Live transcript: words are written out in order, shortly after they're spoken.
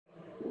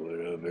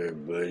up,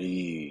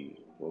 everybody?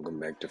 Welcome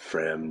back to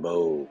Fran.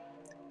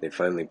 They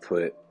finally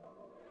put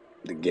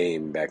the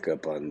game back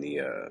up on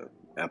the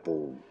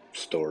Apple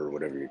Store, or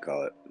whatever you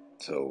call it.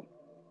 So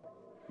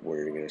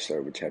we're gonna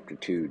start with chapter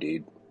 2,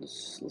 dude.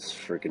 Let's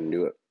freaking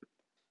do it.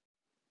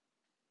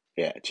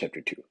 Yeah,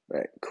 chapter 2. All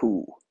right,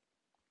 cool.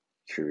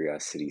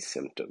 Curiosity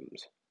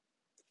symptoms.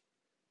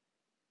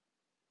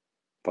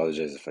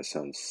 Apologize if I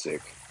sound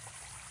sick.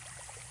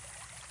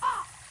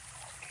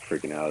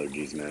 Freaking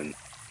allergies, man.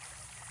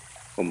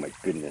 Oh my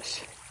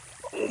goodness.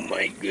 Oh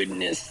my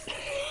goodness.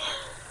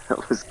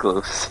 That was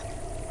close.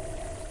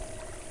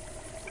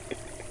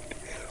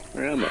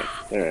 Where am I?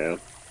 There I am.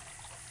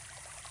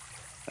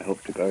 I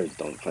hope the guards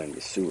don't find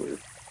the sewer.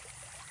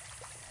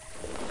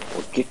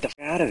 Well, get the f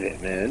out of it,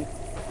 man.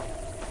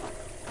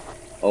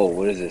 Oh,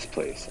 what is this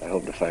place? I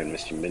hope to find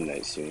Mr.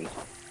 Midnight soon.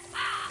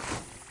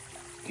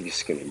 I'm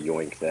just gonna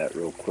yoink that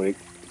real quick.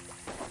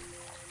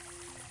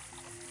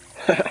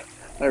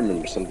 I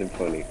remember something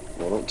funny.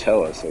 Well, don't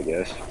tell us, I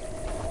guess.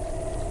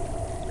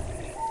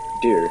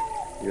 Dear,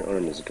 your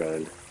arm is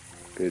gone.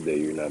 Good that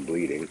you're not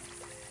bleeding.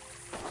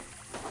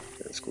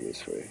 Let's go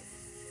this way.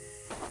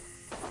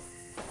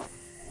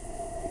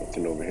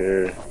 Nothing over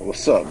here.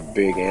 What's up,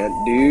 big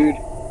ant dude?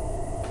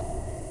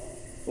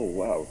 Oh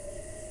wow,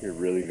 you're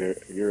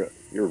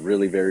a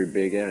really very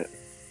big ant.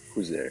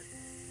 Who's there?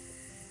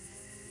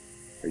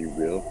 Are you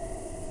real?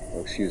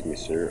 Oh, excuse me,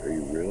 sir. Are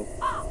you real?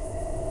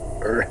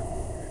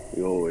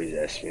 You always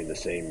ask me the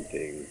same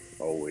thing.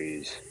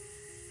 Always.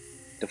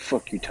 The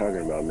fuck you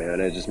talking about,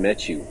 man? I just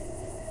met you.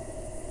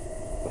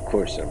 Of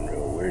course I'm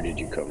real. Where did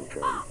you come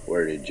from?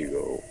 Where did you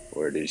go?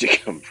 Where did you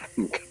come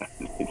from,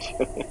 Carnage?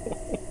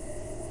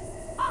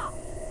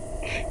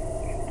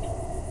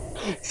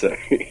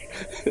 Sorry.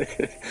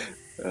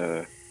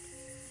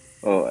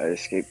 Oh, I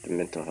escaped the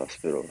mental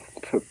hospital.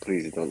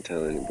 Please don't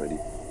tell anybody.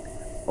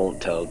 I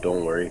won't tell,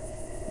 don't worry.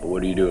 But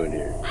what are you doing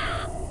here?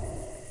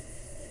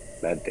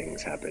 Bad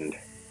things happened.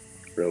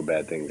 Real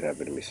bad things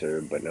happened to me,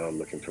 sir, but now I'm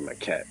looking for my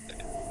cat.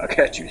 A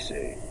cat, you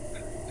say?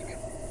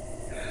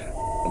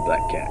 A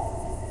black cat.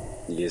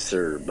 Yes,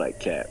 sir, a black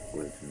cat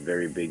with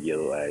very big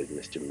yellow eyes,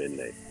 Mr.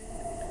 Midnight.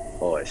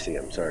 Oh, I see.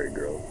 I'm sorry,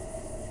 girl.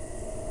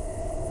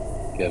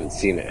 You haven't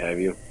seen it, have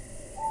you?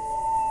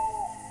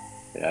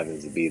 It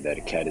happens to be that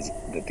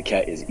the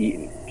cat is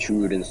eaten,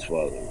 chewed, and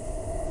swallowed.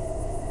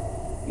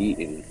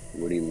 Eaten?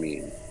 What do you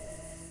mean?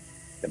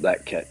 The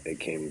black cat that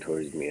came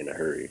towards me in a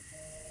hurry.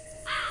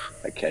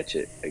 I catch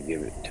it, I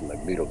give it to my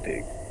beetle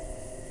pig.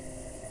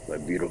 My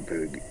beetle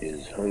pig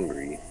is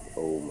hungry.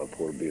 Oh, my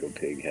poor beetle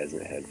pig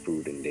hasn't had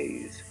food in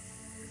days.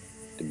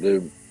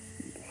 The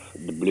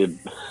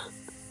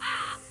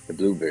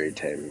blueberry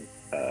time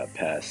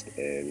passed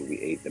and we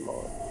ate them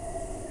all.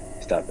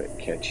 Stop it,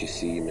 can't you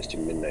see Mr.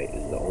 Midnight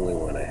is the only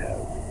one I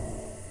have?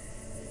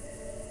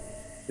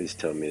 Please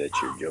tell me that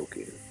you're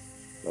joking.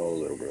 Oh,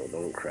 little girl,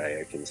 don't cry,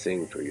 I can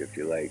sing for you if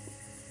you like.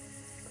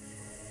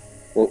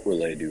 What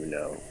will I do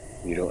now?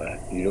 You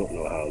don't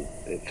know how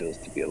it feels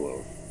to be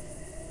alone.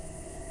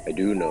 I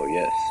do know,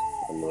 yes.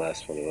 I'm the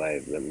last one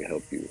alive. Let me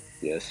help you.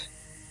 Yes?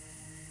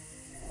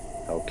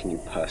 How can you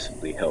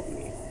possibly help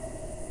me?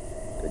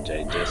 The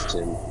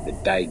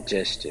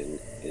digestion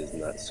is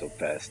not so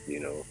fast, you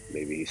know.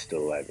 Maybe he's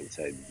still alive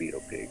inside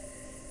Beetle Pig.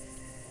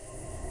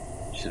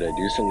 Should I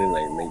do something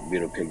like make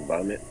Beetle Pig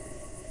vomit?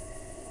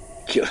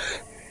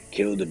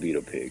 Kill the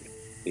Beetle Pig.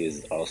 He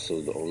is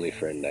also the only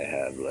friend I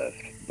have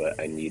left, but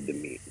I need the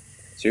meat.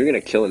 So you're gonna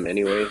kill him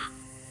anyway?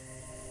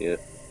 Yeah,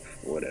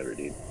 whatever,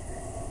 dude.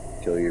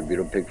 Kill your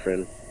beetle pig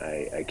friend?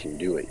 I can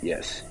do it.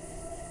 Yes,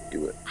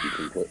 do it.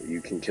 You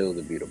can kill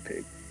the beetle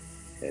pig,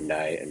 and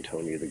I,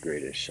 Antonio the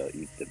Greatest, shall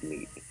eat the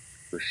meat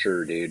for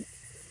sure, dude.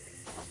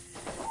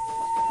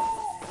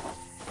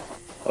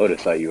 I would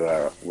have thought you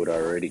would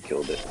already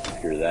killed it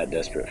if you're that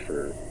desperate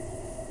for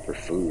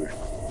food.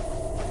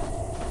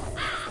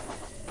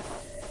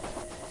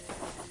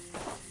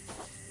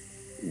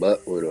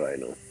 But what do I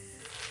know?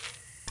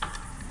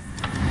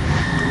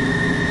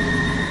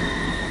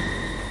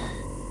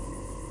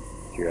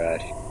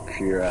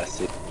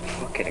 Curiosity.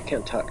 Fuck it, I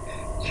can't talk.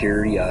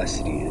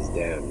 Curiosity is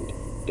damned.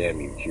 Damn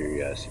you,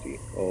 curiosity.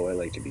 Oh, I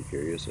like to be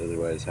curious,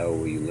 otherwise how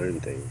will you learn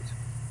things?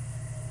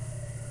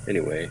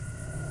 Anyway,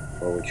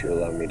 why won't you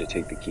allow me to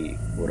take the key?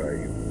 What are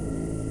you?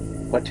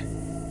 What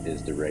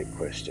is the right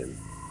question,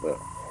 but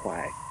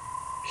why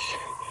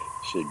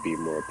should be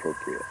more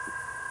appropriate.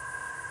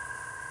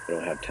 I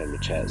don't have time to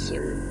chat,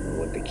 sir. I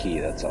want the key,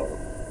 that's all.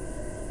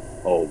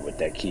 Oh, but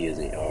that key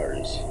isn't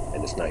ours,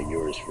 and it's not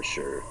yours for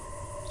sure.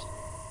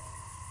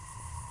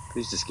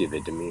 Please just give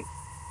it to me.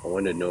 I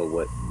want to know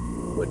what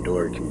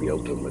door can be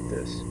opened with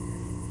this.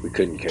 We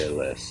couldn't care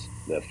less.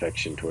 The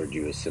affection toward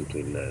you is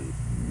simply none.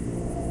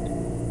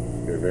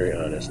 You're very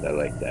honest. I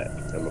like that.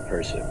 I'm a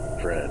person.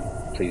 Fran.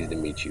 Pleased to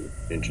meet you.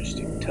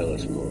 Interesting. Tell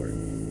us more.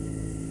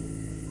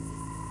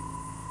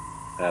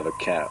 I have a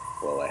cat.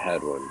 Well, I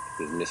had one.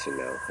 He's missing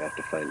now. I have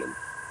to find him.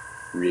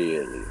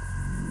 Really?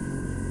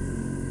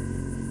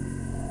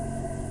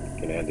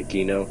 Can I have the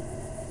key now?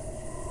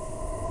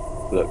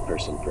 Look,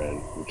 person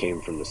friend, we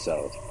came from the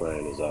south,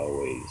 flying as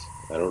always.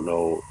 I don't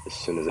know. As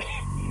soon as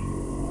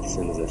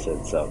I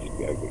said south,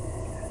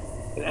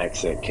 an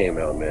accent came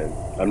out, man.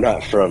 I'm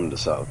not from the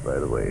south, by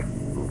the way.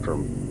 I'm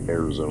from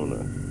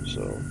Arizona,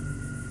 so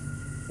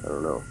I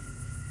don't know.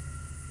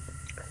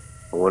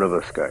 One of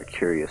us got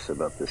curious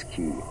about this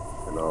key,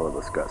 and all of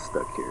us got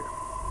stuck here.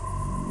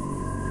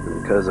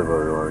 And because of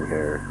our long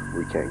hair,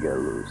 we can't get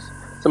loose.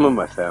 Some of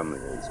my family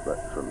is,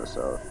 but from the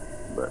south,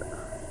 but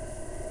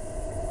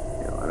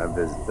and I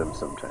visit them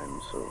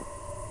sometimes, so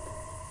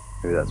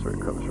maybe that's where it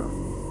comes from.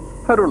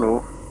 I don't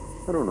know.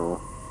 I don't know.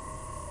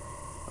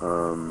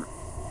 Um,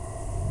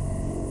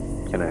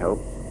 can I help?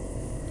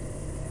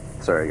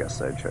 Sorry, I got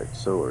sidetracked.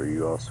 So, are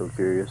you also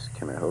curious?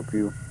 Can I help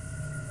you?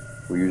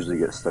 We usually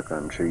get stuck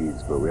on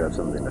trees, but we have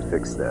something to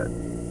fix that.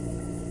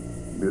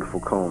 Beautiful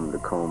comb to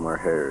comb our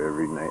hair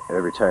every night,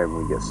 every time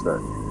we get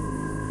stuck.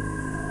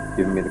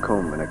 Give me the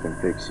comb and I can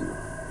fix you.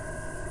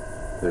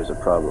 There's a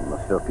problem. A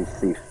filthy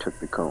thief took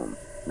the comb.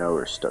 Now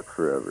we're stuck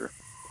forever.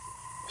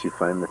 If you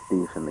find the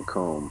thief and the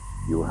comb,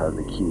 you will have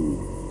the key.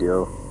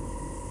 Deal?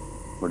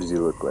 What does he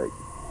look like?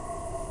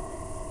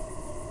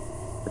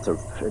 It's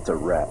a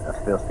rat, a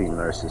filthy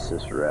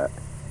narcissist rat.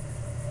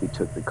 He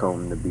took the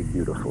comb to be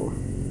beautiful.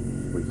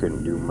 We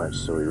couldn't do much,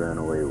 so we ran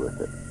away with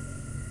it.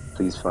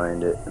 Please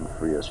find it and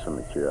free us from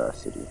the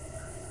curiosity.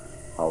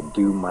 I'll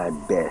do my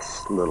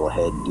best, little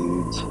head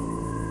dudes.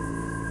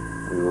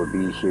 We will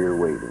be here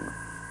waiting.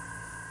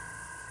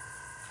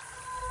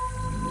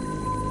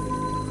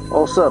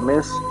 What's up,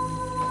 miss?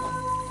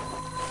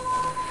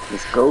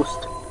 Miss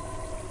Ghost?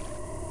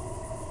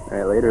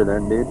 Alright, later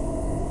then, dude.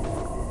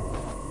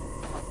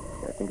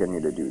 Yeah, I think I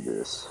need to do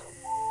this.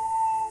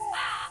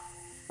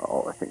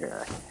 Oh, I think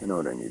I know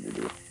what I need to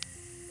do.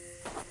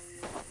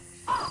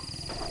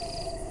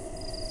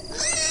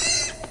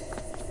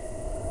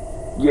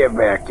 Get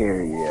back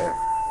here, yeah.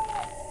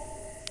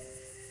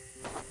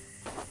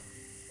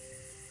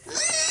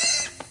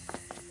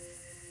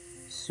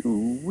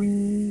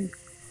 Sweet.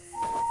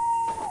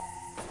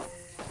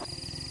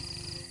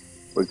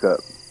 Wake up.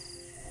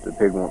 The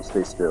pig won't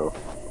stay still.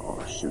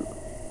 Oh, shoot.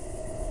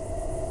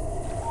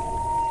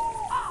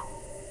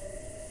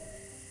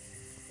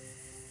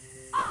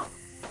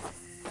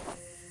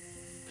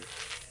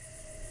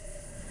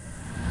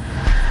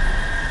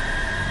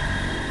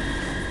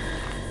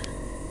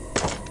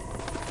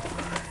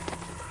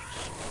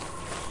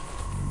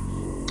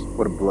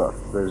 What a bluff.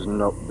 There's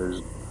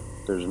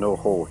no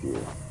hole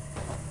here.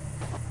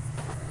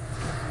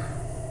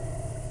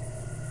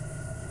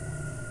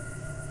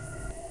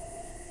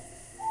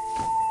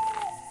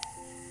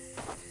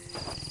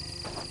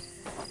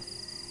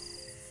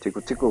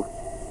 Tickle, tickle.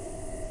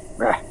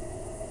 Ah,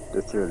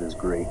 this thread is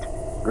great.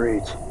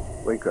 Great.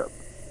 Wake up.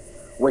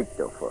 Wake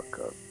the fuck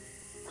up.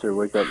 Sir,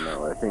 wake up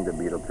now. I think the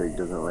beetle pig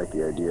doesn't like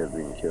the idea of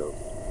being killed.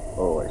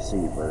 Oh, I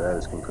see, but that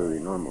is completely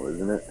normal,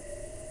 isn't it?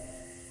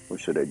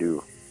 What should I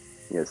do?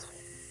 Yes,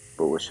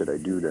 but what should I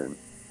do then?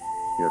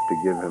 You have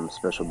to give him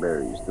special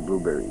berries, the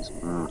blueberries.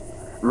 The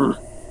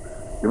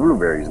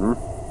blueberries,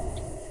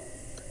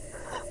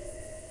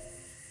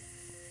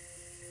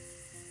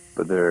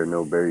 But there are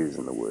no berries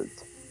in the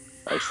woods.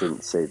 I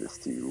shouldn't say this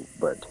to you,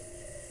 but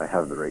I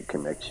have the right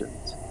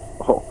connections.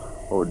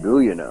 Oh, do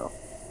you now?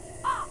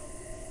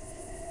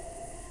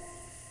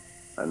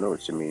 I know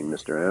what you mean,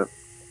 Mr. Ant.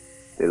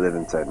 They live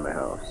inside my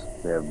house.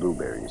 They have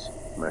blueberries.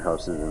 My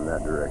house is in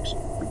that direction.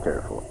 Be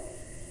careful.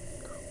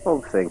 Oh,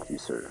 thank you,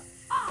 sir.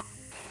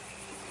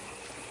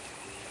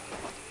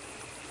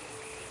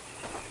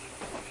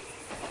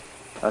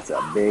 That's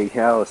a big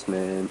house,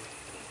 man.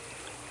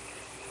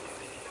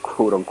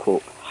 Quote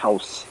unquote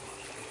house.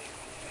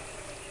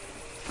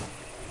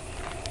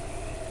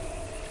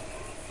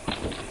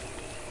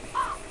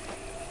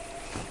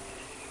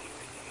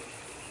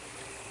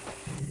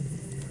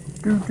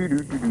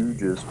 Do,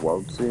 just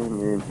waltz in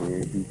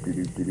here.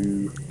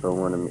 Do. Don't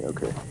want to.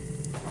 Okay.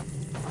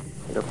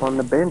 Get up on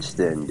the bench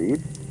then,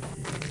 dude.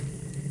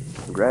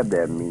 Grab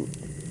that meat.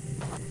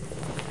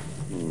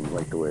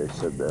 Like the way I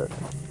said that.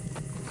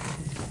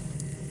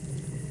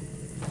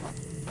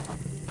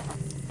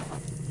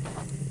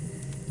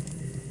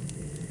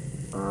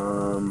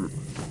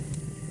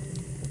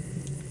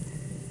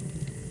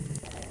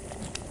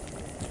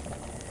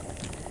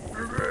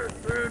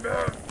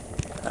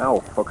 Ow,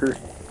 fucker.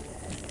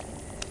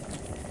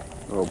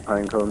 Little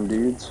pinecone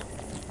dudes.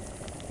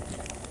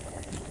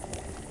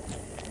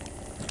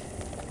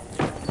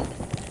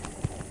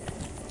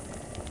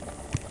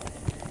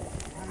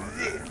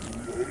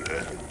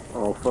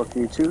 Oh, fuck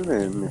you too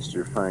then,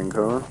 Mr.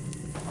 Pinecone.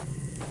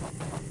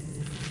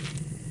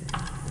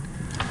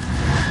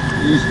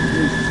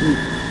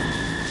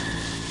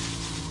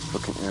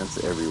 Fucking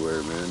ants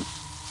everywhere, man.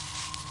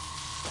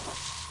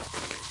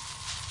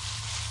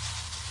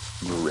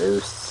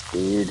 Gross,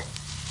 dude.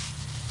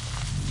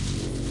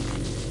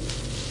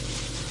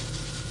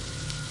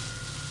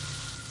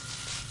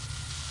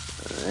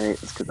 Alright,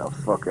 let's get the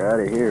fuck out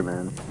of here,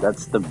 man.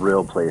 That's the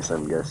real place,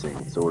 I'm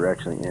guessing. So we're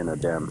actually in a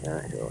damn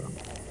anthill.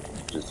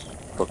 Just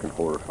fucking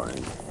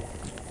horrifying.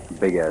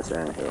 big ass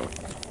anthill.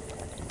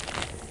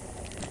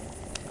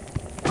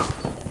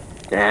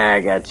 Ah, I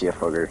got you,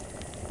 fucker.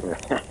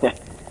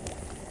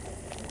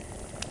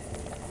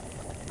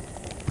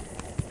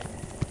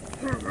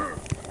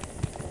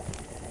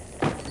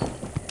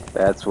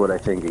 That's what I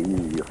think of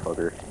you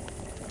fucker.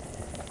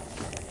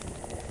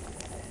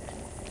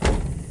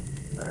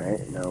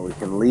 Alright, now we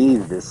can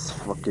leave this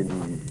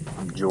fucking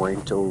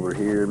joint over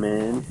here,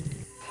 man.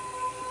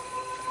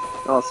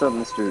 Oh, what's up,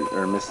 Mr.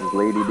 or Mrs.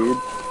 Lady, dude?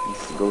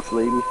 Mrs. Ghost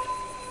Lady?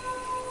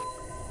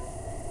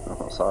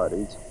 Oh, saw it,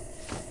 dudes.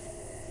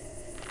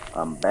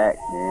 I'm back,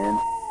 man.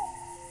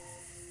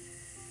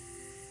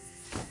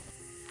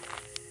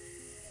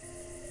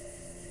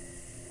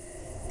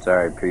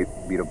 Sorry,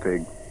 Beetle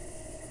Pig.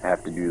 I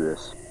have to do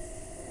this.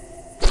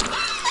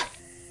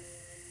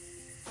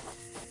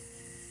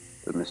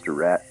 But Mr.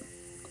 Rat.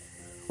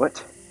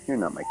 What? You're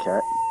not my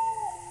cat.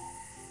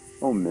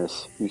 Oh,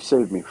 miss, you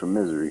saved me from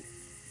misery.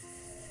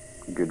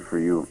 Good for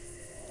you.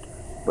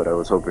 But I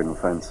was hoping to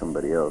find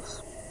somebody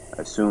else.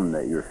 I assume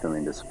that you're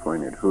feeling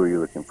disappointed. Who are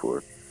you looking for?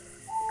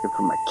 Looking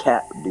for my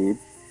cat, dude.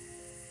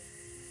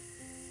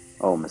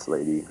 Oh, Miss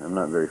Lady, I'm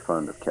not very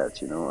fond of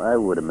cats, you know. I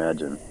would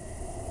imagine.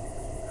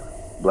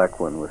 Black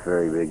one with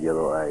very big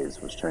yellow eyes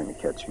was trying to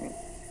catch me.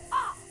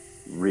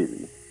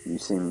 Really? You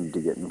seem to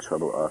get in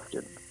trouble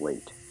often.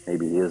 Wait,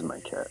 maybe he is my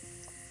cat.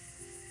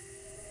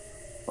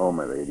 Oh,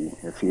 my lady,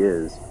 if he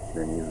is,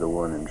 then he's the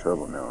one in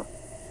trouble now.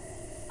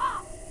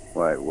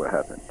 Why, what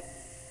happened?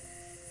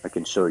 I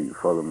can show you.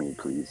 Follow me,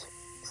 please.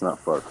 It's not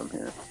far from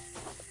here.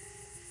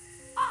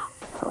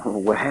 Oh,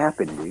 what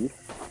happened, dude?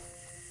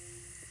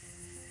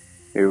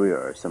 Here we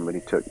are.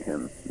 Somebody took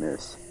him,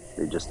 miss.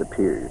 They just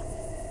appeared.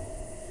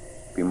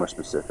 Be more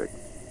specific.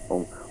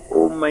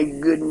 Oh my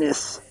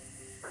goodness.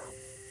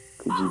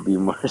 Could you be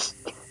more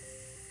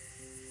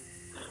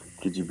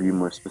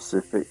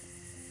specific?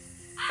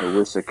 I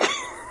wish I could.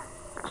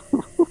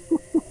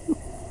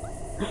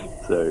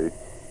 Sorry.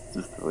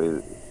 Just the way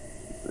that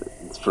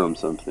it's from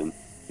something.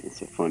 It's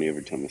so funny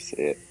every time I say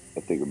it. I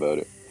think about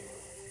it.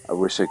 I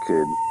wish I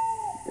could.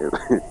 It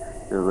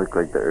looked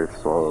like the earth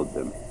swallowed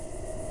them.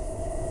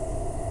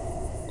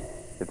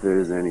 If there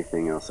is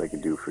anything else I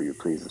could do for you,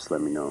 please just let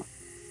me know.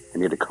 I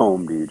need a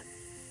comb, dude.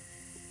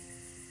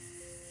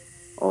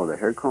 Oh, the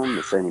hair comb?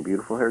 The shiny,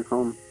 beautiful hair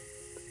comb?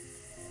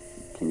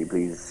 Can you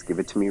please give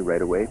it to me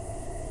right away?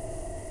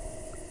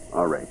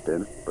 Alright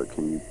then, but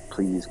can you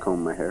please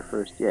comb my hair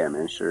first? Yeah,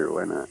 man, sure,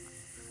 why not?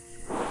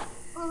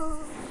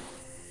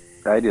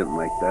 I didn't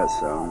like that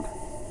sound.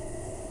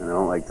 And I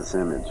don't like this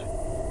image.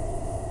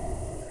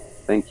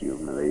 Thank you,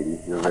 my lady.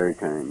 You're very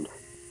kind.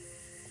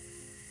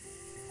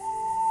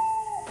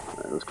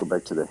 Alright, let's go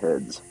back to the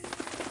heads.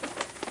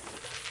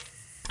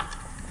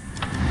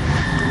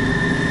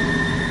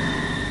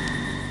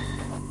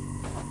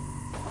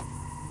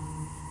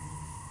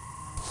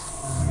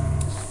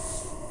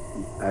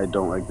 I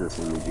don't like this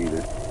image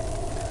either.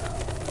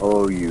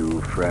 Oh, you,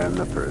 Fran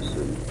the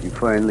person. You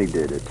finally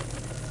did it.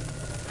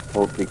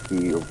 Hope the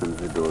key opens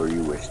the door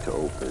you wish to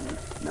open.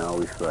 Now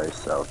we fly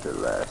south at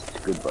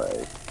last.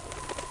 Goodbye.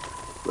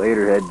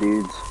 Later, head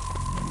dudes.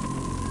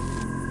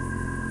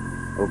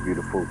 Oh,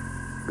 beautiful.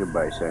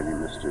 Goodbye, shiny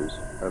misters.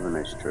 Have a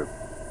nice trip.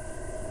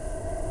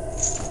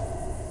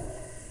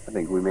 I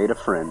think we made a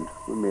friend.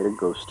 We made a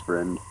ghost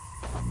friend.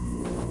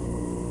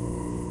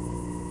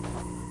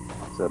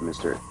 What's up,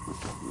 mister?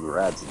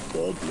 Rat's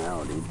dead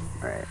now, dude.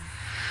 Alright.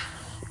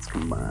 Let's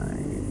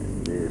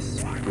combine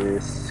this,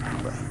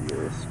 combine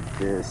this.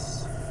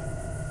 Use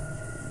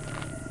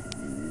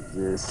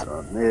this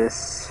on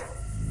this.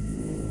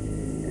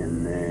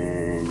 And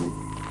then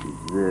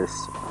use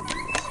this on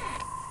this.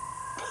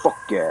 Fuck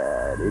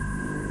yeah, dude.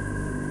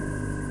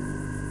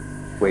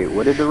 Wait,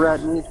 what did the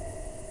rat need?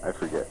 I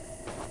forget.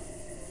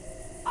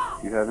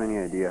 Do you have any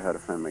idea how to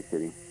find my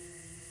kitty?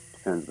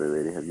 Depends, my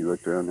lady. Have you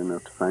looked around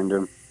enough to find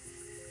him?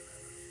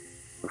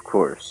 Of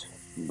course,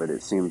 but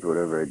it seems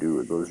whatever I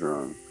do, it goes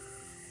wrong.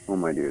 Oh,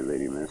 my dear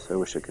lady miss, I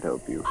wish I could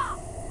help you.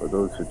 But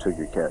those who took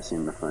your cat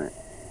seem to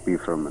be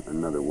from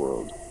another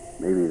world.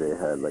 Maybe they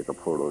had like a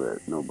portal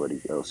that nobody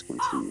else can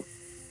see.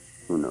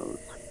 Who knows?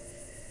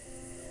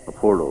 A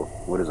portal?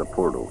 What is a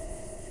portal?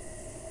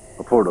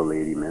 A portal,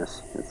 lady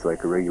miss. It's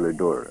like a regular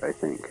door, I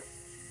think.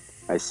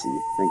 I see.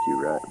 Thank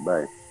you, rat.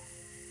 Bye.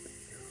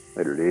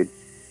 Later, dude.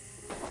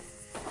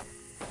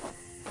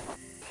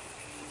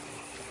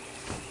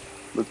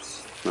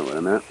 Oops, not what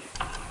I meant.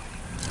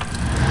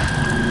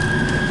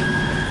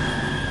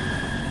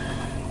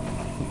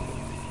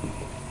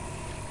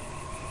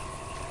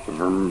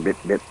 Bip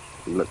bip.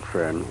 Look,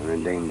 friend, I'm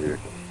in danger.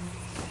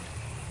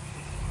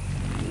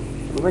 I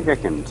don't think I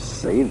can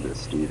save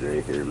this dude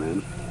right here,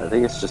 man. I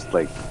think it's just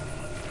like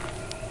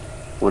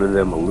one of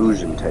them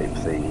illusion type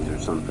things or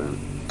something.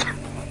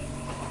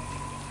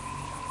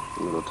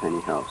 A little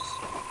tiny house.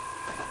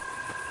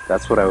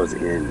 That's what I was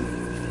in.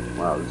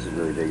 Wow, this is a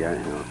really big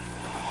anthill.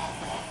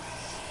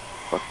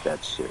 Fuck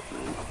that shit,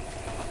 man.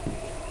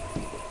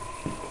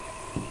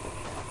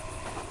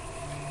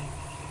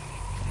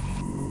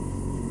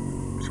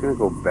 just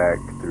gonna go back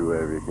through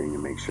everything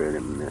and make sure I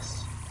didn't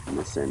miss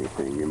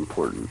anything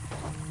important.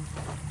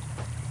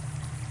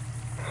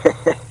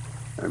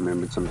 I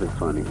remembered something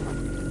funny.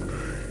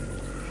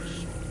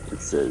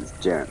 It says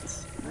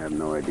Jance. I have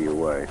no idea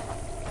why.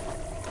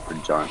 Or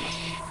Johns.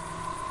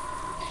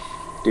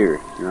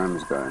 Dear, your arm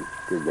is gone.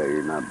 Good that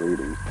you're not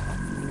bleeding.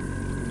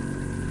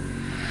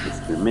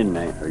 Mr.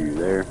 Midnight, are you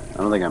there? I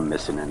don't think I'm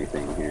missing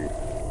anything here.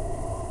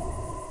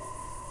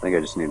 I think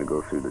I just need to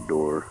go through the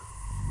door.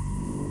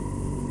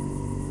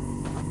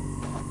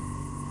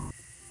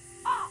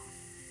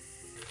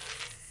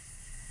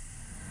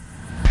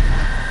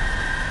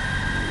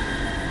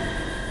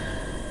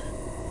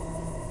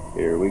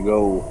 Here we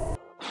go.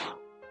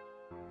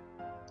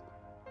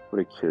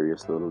 What a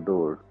curious little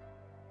door.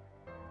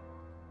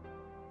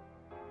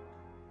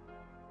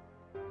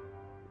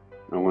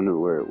 I wonder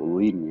where it will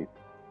lead me.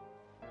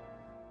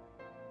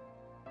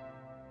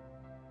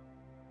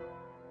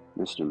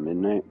 Mr.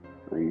 Midnight,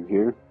 are you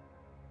here?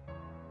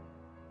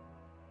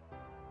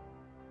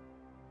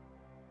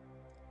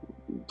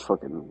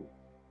 Fucking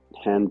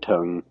hand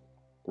tongue.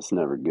 That's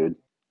never good.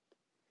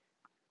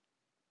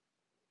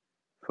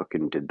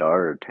 Fucking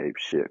Didara type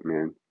shit,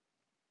 man.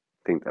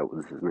 I think that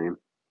was his name.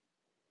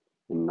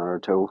 In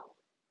Naruto.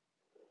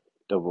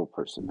 Double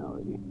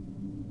personality.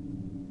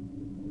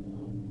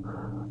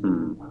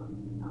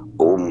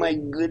 Oh my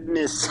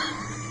goodness.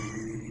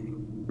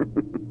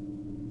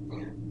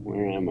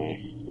 Where am I?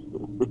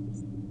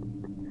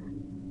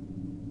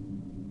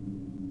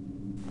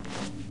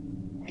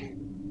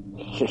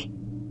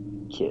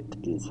 Kit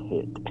is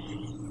hit.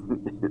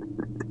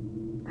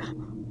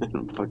 I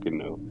don't fucking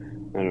know.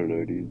 I don't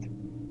know, dudes.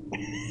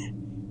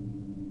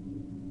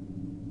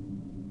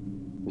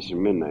 Mr.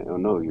 Midnight. Oh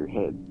no, your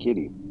head.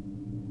 Kitty.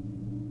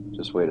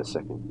 Just wait a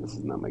second. This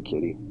is not my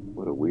kitty.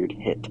 What a weird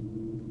hit.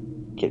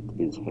 Kit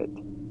is hit.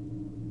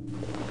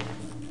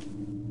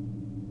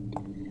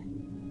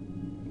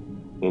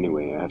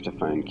 Anyway, I have to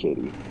find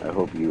Kitty. I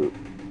hope you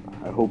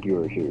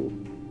are here.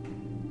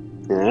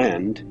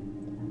 And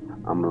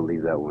I'm gonna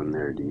leave that one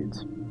there,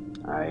 dudes.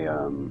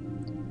 I'm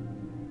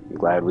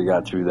glad we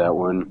got through that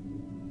one.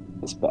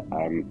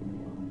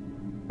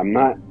 I'm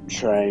not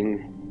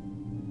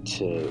trying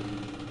to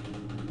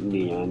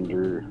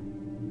meander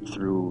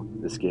through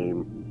this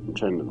game. I'm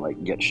trying to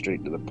like get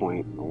straight to the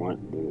point. I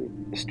want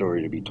the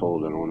story to be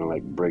told. I don't want to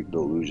like break the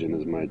illusion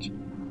as much.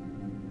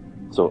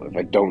 So if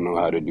I don't know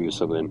how to do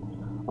something,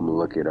 I'm gonna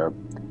look it up.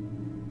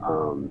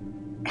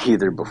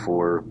 Either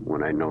before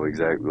when I know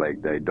exactly,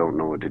 like I don't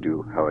know what to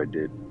do, how I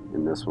did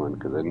in this one,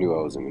 because I knew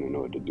I wasn't gonna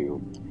know what to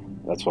do.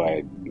 That's why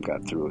I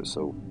got through it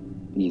so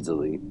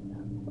easily.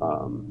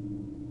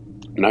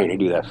 I'm not gonna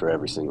do that for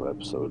every single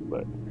episode,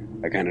 but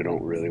I kind of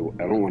don't really.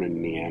 I don't want to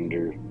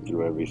meander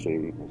through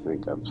everything. I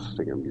think I'm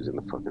using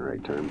the fucking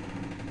right term.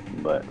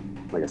 But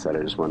like I said,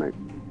 I just want to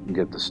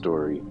get the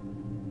story.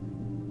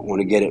 I want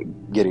to get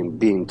it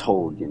being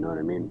told. You know what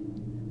I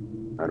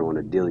mean? I don't want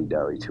to dilly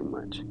dally too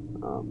much.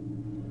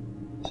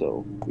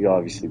 So you'll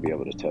obviously be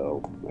able to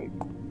tell, like,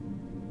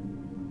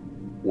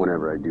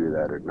 whenever I do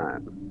that or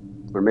not,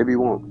 or maybe you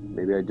won't.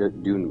 Maybe I do.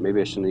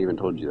 Maybe I shouldn't have even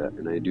told you that,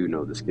 and I do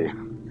know this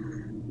game.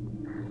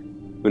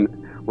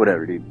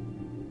 Whatever, dude.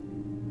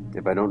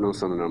 If I don't know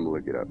something, I'm gonna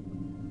look it up,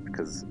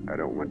 because I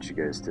don't want you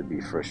guys to be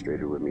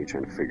frustrated with me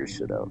trying to figure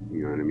shit out.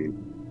 You know what I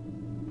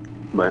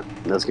mean? But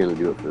that's gonna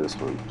do it for this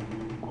one.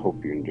 I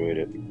hope you enjoyed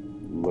it.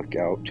 Look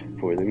out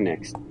for the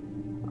next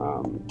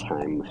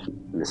time with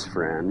Miss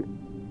Fran.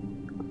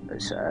 I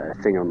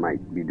think I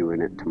might be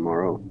doing it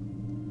tomorrow,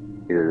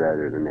 either that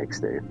or the next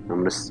day.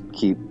 I'm gonna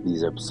keep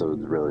these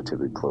episodes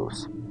relatively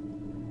close.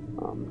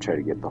 Try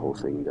to get the whole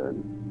thing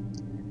done,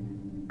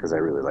 because I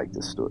really like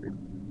this story.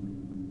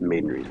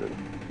 Main reason.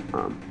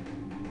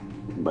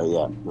 But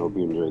yeah, I hope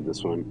you enjoyed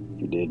this one.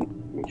 If you did,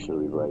 make sure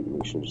to leave a like,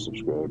 make sure to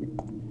subscribe,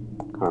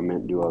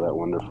 comment, do all that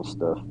wonderful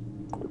stuff.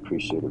 I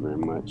appreciate it very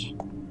much.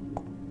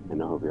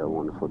 And I hope you have a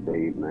wonderful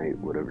day, night,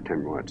 whatever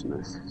time you're watching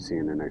this. See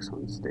you in the next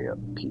one. Stay up.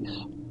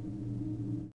 Peace.